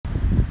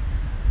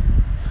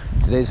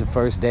Today's the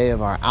first day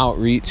of our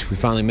outreach. We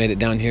finally made it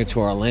down here to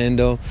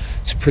Orlando.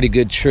 It's a pretty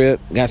good trip.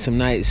 Got some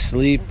nights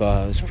sleep. It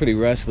was pretty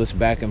restless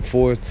back and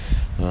forth.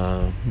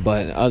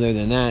 But other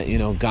than that,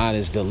 God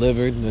has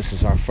delivered. This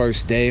is our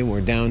first day. We're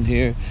down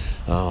here.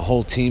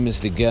 Whole team is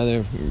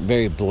together.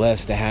 Very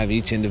blessed to have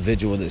each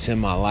individual that's in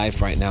my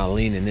life right now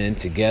leaning in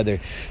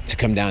together to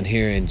come down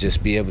here and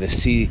just be able to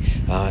see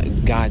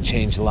God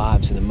change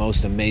lives in the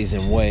most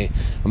amazing way.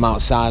 I'm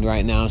outside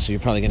right now, so you're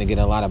probably going to get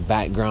a lot of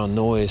background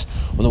noise.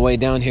 On the way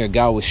down here,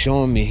 God was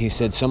showing me, he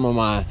said, some of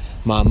my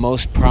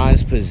most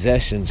prized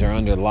possessions are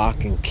under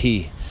lock and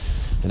key.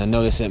 And I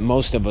noticed that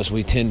most of us,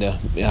 we tend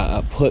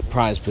to put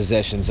prized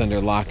possessions under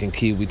lock and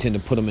key. We tend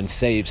to put them in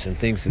safes and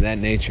things of that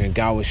nature. And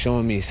God was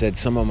showing me, he said,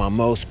 some of my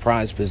most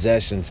prized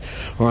possessions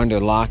are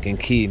under lock and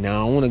key.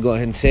 Now, I want to go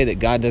ahead and say that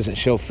God doesn't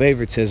show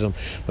favoritism,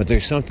 but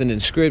there's something in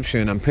Scripture,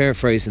 and I'm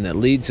paraphrasing, that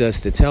leads us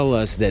to tell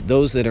us that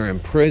those that are in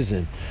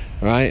prison,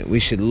 right, we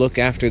should look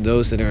after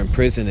those that are in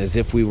prison as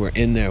if we were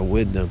in there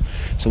with them.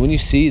 So when you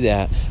see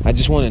that, I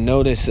just want you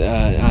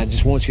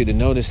to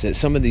notice that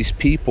some of these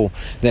people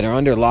that are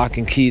under lock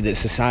and key that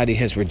society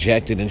has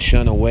rejected and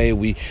shunned away,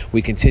 we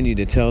continue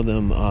to tell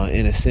them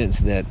in a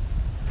sense that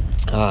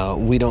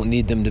we don't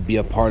need them to be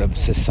a part of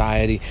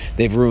society.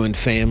 They've ruined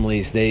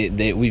families.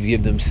 We've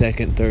given them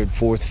second, third,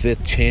 fourth,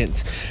 fifth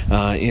chance,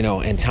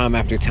 and time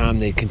after time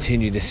they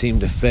continue to seem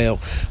to fail.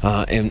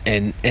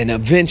 And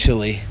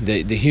eventually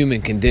the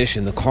human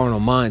condition, the carnal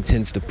mind,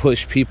 tends to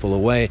push people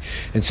away.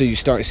 And so you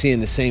start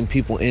seeing the same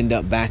people end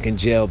up back in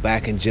jail.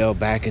 They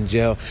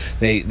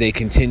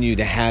continue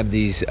to have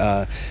these,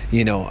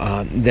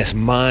 this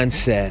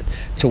mindset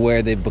to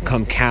where they've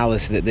become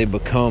callous, that they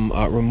become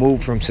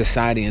removed from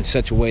society in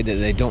such a way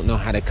that they don't know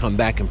how to come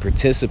back and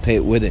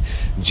participate with it.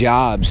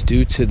 Jobs,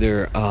 due to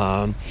their,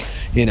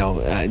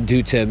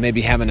 due to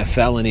maybe having a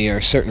felony or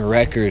a certain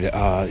record,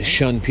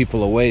 shun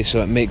people away.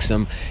 So it makes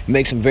them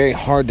very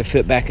hard to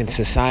fit back in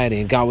society.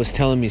 And God was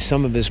telling me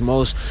some of his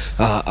most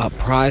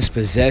prized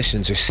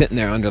possessions are sitting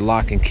there under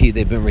lock and key.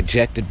 They've been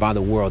rejected by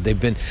the world. They've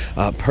been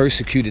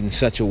persecuted in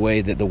such a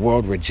way that the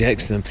world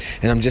rejects them.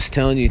 And I'm just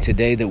telling you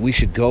today that we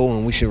should go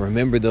and we should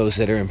remember those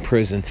that are in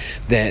prison,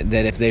 that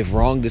if they've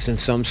wronged us in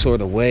some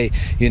sort of way,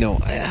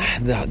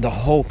 the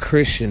whole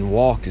Christian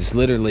walk is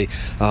literally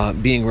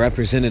being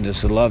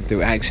representatives of love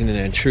through action and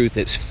in truth.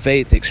 It's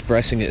faith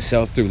expressing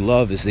itself through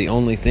love is the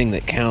only thing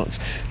that counts.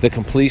 The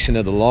completion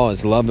of the law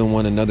is loving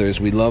one another as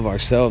we love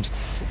ourselves.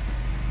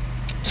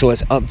 So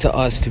it's up to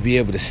us to be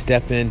able to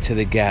step into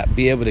the gap,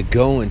 be able to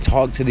go and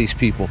talk to these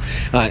people.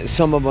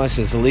 Some of us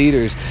as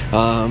leaders,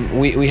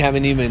 we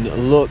haven't even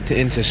looked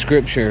into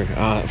Scripture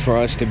for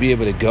us to be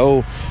able to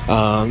go,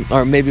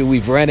 or maybe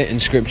we've read it in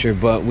Scripture,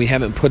 but we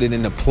haven't put it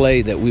into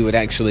play that we would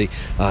actually,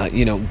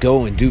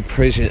 go and do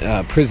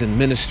prison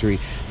ministry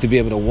to be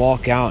able to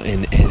walk out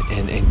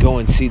and go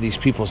and see these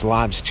people's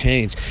lives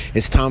change.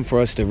 It's time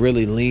for us to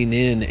really lean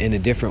in a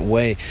different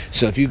way.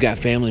 So if you've got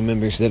family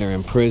members that are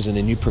in prison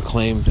and you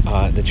proclaim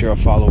that you're a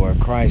follower of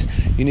Christ,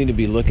 you need to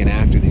be looking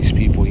after these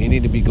people. You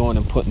need to be going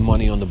and putting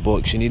money on the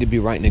books. You need to be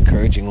writing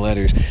encouraging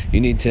letters. You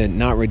need to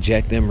not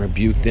reject them,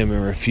 rebuke them,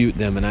 and refute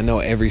them. And I know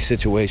every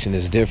situation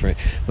is different,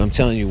 but I'm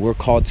telling you, we're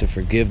called to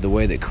forgive the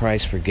way that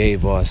Christ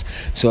forgave us.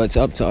 So it's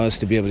up to us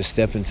to be able to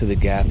step into the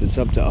gap. It's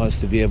up to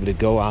us to be able to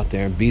go out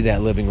there and be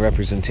that living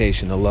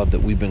representation of love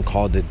that we've been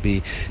called to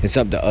be. It's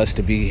up to us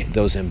to be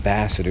those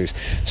ambassadors.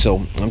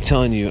 So I'm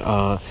telling you,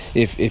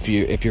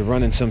 if you're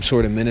running some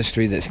sort of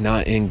ministry that's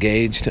not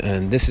engaged,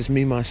 and this is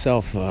me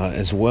myself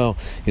as well,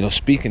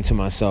 speaking to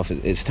myself,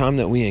 it's time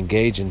that we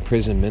engage in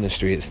prison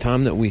ministry. It's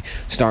time that we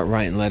start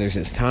writing letters.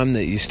 It's time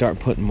that you start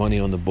putting money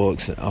on the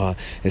books.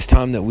 It's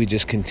time that we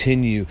just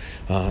continue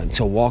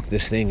to walk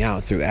this thing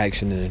out through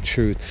action and in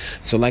truth.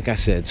 So like I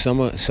said, some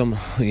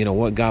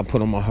what God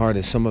put on my heart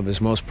is some of his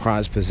most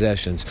prized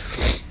possessions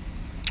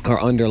are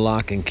under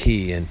lock and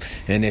key. And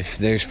if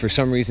there's for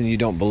some reason you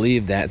don't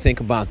believe that, think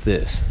about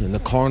this. In the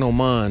carnal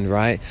mind,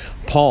 right?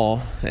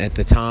 Paul, at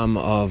the time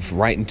of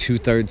writing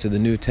 2/3 of the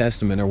New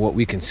Testament, or what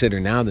we consider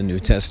now the New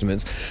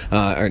Testaments,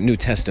 or New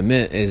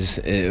Testament,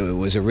 it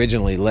was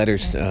originally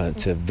letters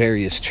to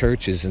various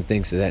churches and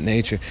things of that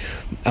nature.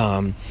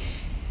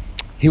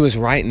 He was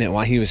writing it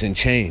while he was in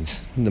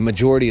chains. The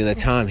majority of the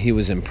time he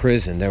was in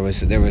prison.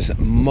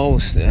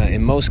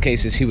 In most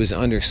cases he was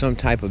under some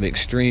type of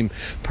extreme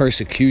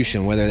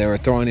persecution, whether they were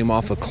throwing him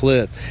off a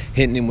cliff,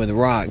 hitting him with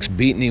rocks,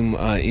 beating him,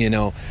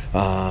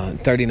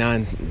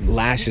 39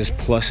 lashes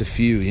plus a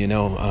few,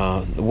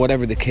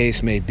 whatever the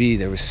case may be.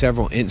 There were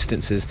several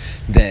instances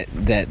that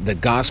the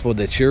gospel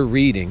that you're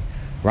reading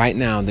right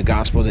now, the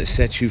gospel that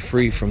sets you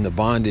free from the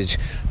bondage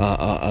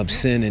of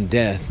sin and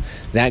death,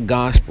 that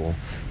gospel,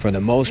 for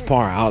the most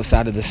part,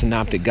 outside of the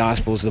synoptic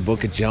gospels, the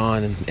book of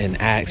John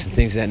and Acts and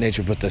things of that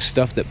nature, but the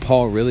stuff that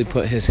Paul really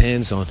put his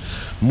hands on,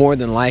 more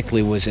than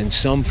likely was in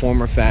some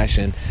form or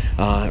fashion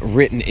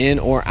written in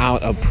or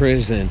out of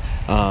prison,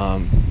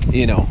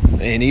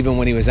 and even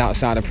when he was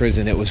outside of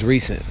prison, it was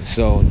recent.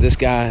 So this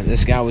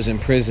guy was in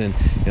prison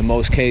in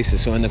most cases.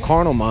 So in the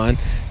carnal mind,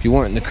 if you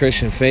weren't in the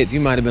Christian faith, you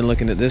might have been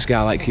looking at this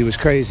guy like he was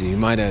crazy. crazy. You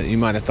might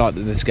have thought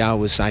that this guy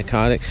was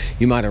psychotic.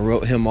 You might have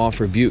wrote him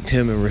off, rebuked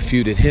him, and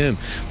refuted him.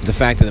 But the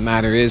fact of the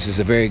matter is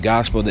the very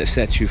gospel that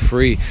sets you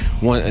free.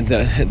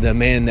 The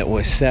man that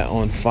was set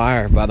on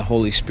fire by the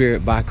Holy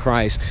Spirit, by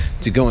Christ,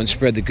 to go and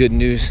spread the good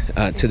news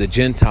to the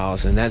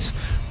Gentiles, and that's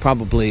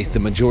probably the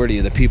majority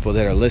of the people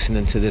that are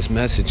listening to this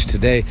message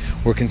today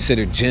were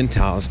considered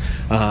Gentiles.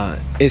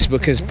 It's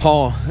because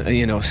Paul,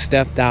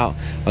 stepped out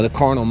of the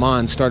carnal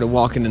mind, started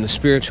walking in the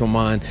spiritual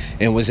mind,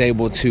 and was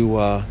able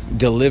to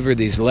deliver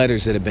these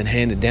letters that have been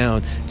handed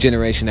down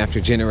generation after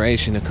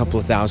generation a couple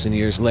of thousand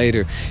years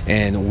later,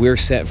 and we're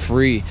set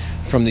free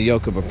from the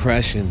yoke of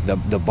oppression,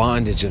 the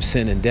bondage of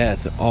sin and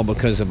death, all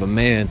because of a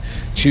man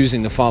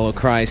choosing to follow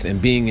Christ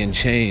and being in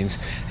chains,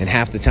 and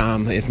half the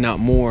time, if not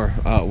more,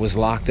 was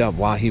locked up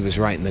while he was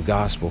writing the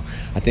gospel.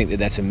 I think that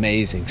that's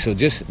amazing. So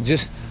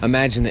just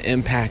imagine the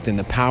impact and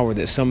the power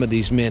that some of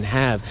these men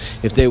have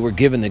if they were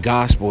given the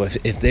gospel,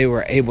 if they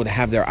were able to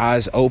have their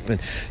eyes open.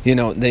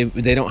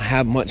 They don't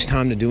have much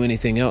time to do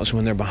anything else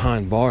when they're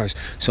behind bars.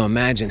 So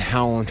imagine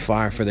how on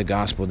fire for the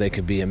gospel they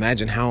could be.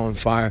 Imagine how on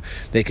fire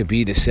they could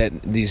be to set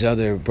these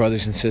other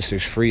brothers and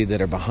sisters free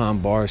that are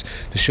behind bars,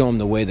 to show them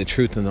the way, the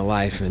truth, and the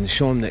life, and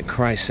show them that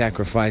Christ's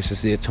sacrifice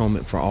is the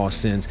atonement for all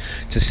sins,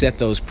 to set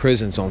those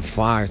prisons on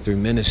fire through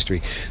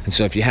ministry. And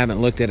so if you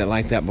haven't looked at it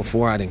like that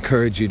before, I'd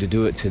encourage you to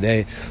do it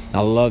today.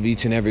 I love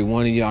each and every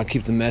one of you. I'll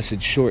keep the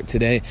message short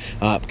today.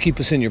 Keep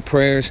us in your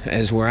prayers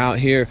as we're out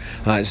here.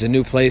 It's a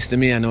new place to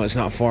me. I know it's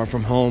not far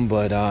from home,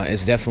 but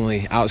it's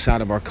definitely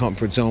outside of our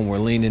comfort zone. We're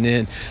leaning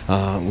in.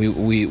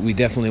 We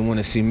definitely want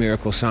to see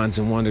miracle signs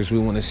and wonders. We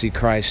want to see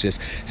Christ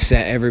just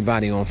set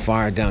everybody on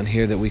fire down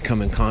here that we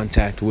come in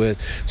contact with.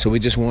 So we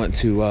just want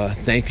to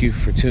thank you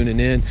for tuning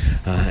in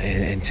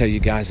and tell you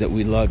guys that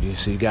we love you.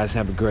 So you guys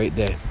have a great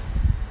day.